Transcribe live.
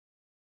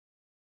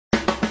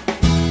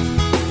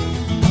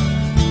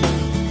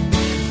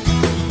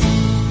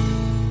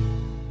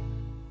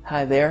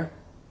Hi there,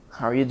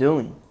 how are you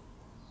doing?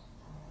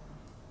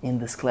 In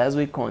this class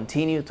we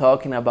continue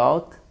talking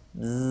about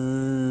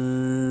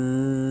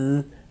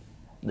the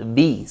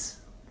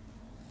bees.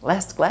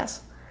 Last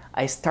class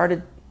I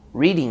started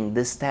reading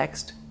this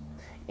text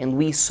and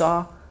we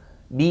saw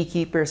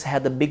beekeepers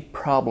had a big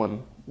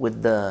problem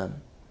with the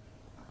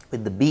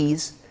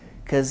bees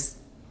because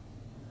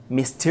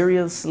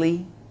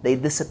mysteriously they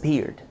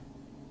disappeared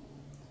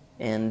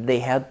and they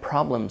had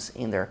problems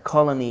in their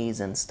colonies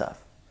and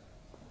stuff.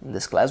 In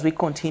this class we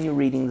continue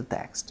reading the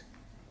text.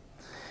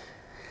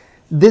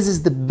 This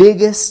is the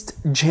biggest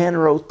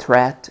general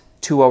threat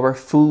to our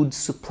food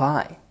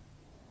supply,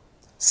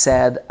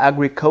 said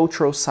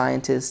agricultural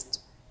scientist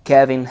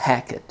Kevin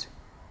Hackett.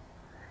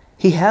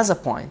 He has a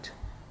point.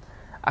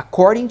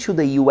 According to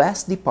the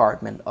U.S.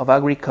 Department of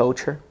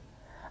Agriculture,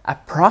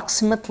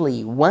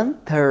 approximately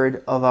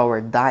 1/3 of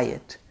our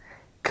diet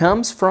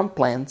comes from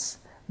plants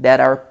that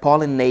are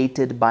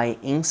pollinated by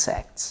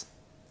insects,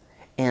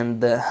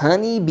 and the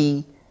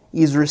honeybee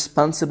is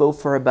responsible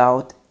for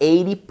about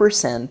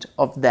 80%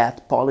 of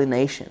that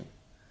pollination.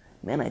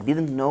 Man, I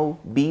didn't know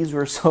bees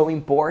were so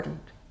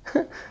important.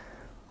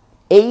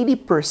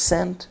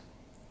 80%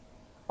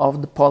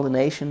 of the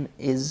pollination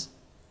is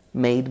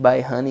made by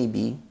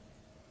honeybee.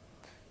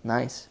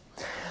 Nice.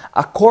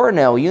 A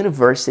Cornell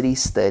University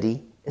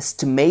study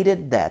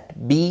estimated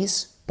that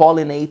bees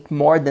pollinate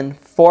more than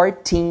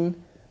 $14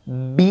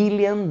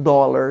 billion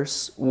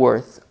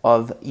worth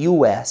of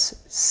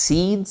U.S.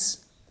 seeds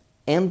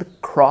and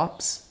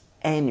crops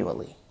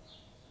annually.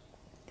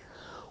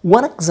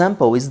 One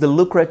example is the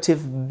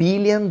lucrative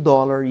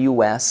billion-dollar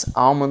U.S.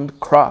 almond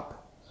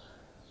crop,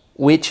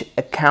 which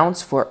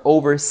accounts for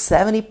over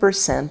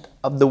 70%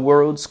 of the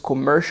world's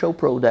commercial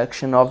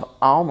production of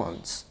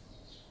almonds.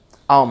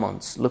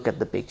 Almonds, look at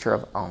the picture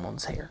of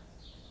almonds here.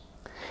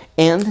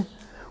 And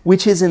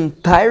which is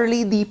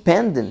entirely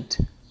dependent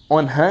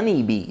on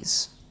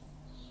honeybees.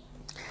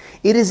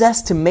 It is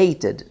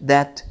estimated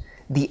that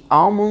the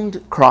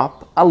almond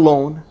crop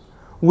alone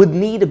would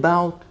need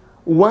about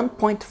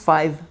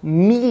 1.5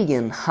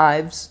 million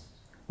hives,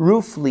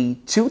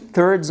 roughly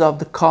 2/3 of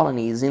the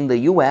colonies in the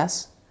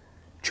US,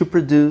 to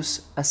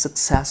produce a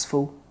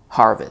successful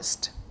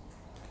harvest.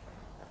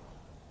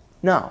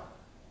 Now,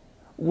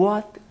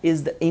 what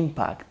is the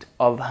impact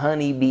of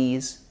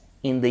honeybees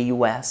in the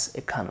US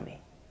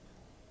economy?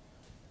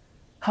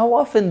 How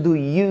often do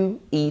you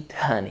eat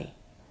honey?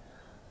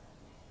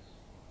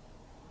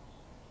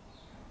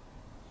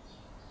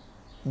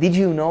 Did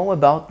you know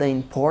about the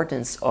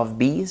importance of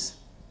bees?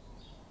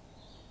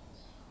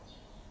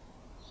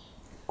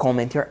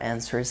 Comment your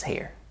answers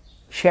here.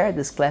 Share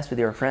this class with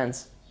your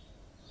friends.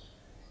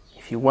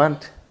 If you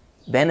want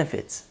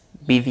benefits,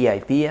 be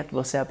VIP at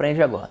Você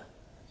Aprende Agora.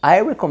 I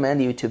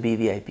recommend you to be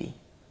VIP,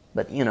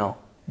 but you know,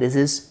 this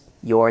is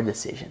your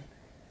decision.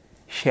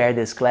 Share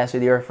this class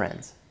with your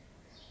friends.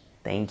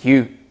 Thank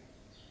you.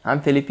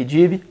 I'm Felipe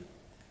Gibi.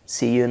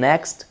 See you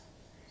next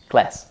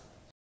class.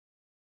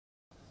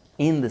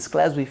 In this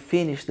class we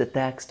finished the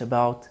text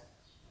about